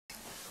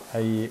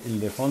Hey,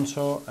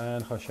 Ildefonso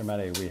and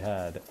Josemari, we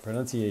had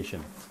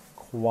pronunciation,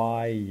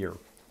 choir,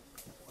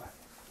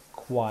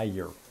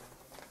 choir.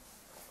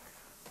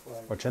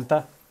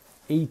 80,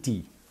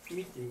 80,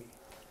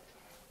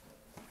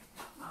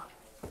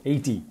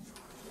 80,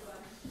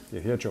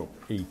 18,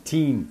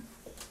 18,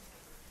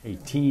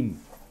 18.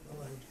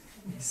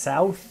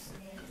 South,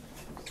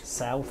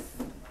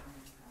 south,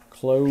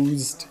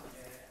 closed,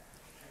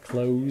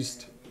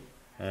 closed,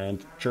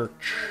 and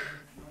church,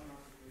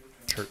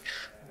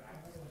 church.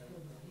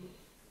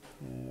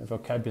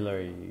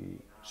 Vocabulary,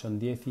 son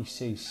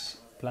 16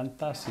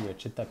 plantas y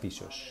 80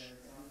 pisos.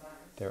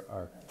 There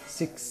are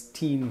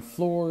 16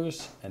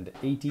 floors and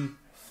 80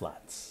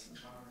 flats.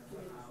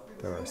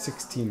 There are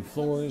 16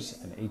 floors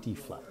and 80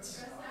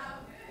 flats.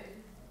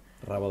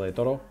 Rabo de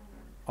toro,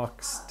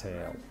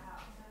 oxtail,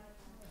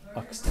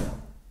 oxtail.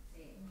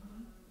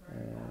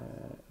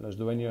 Los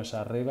dueños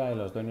arriba y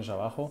los dueños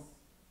abajo.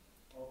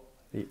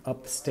 The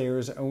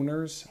upstairs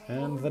owners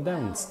and the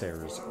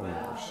downstairs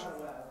owners.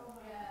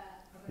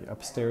 The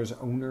upstairs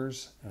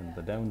owners and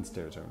the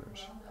downstairs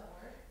owners.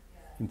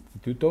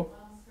 Instituto,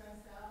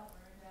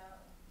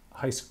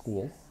 high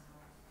school,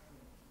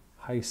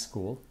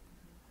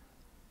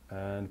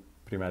 and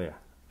primaria,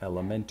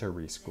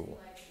 elementary school,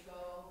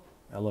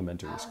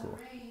 elementary school.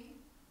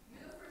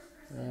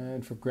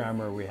 And for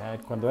grammar we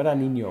had cuando era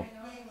niño,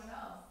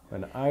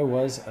 when I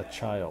was a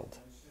child,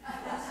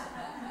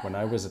 when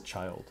I was a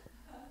child.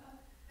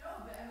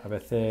 A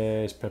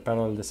veces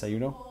preparo el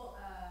desayuno.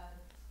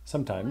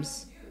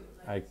 Sometimes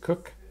I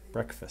cook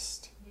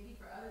breakfast.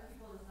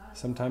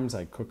 Sometimes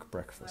I cook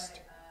breakfast.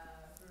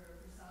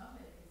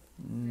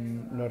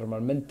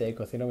 Normalmente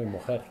cocina mi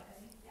mujer.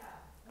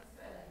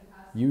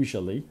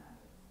 Usually,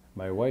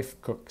 my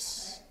wife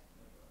cooks.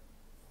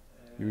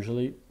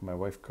 Usually, my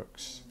wife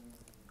cooks.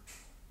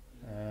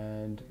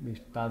 And mis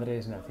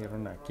padres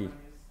nacieron aquí.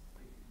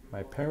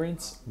 My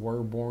parents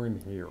were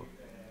born here.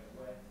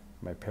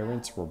 My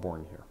parents were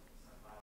born here.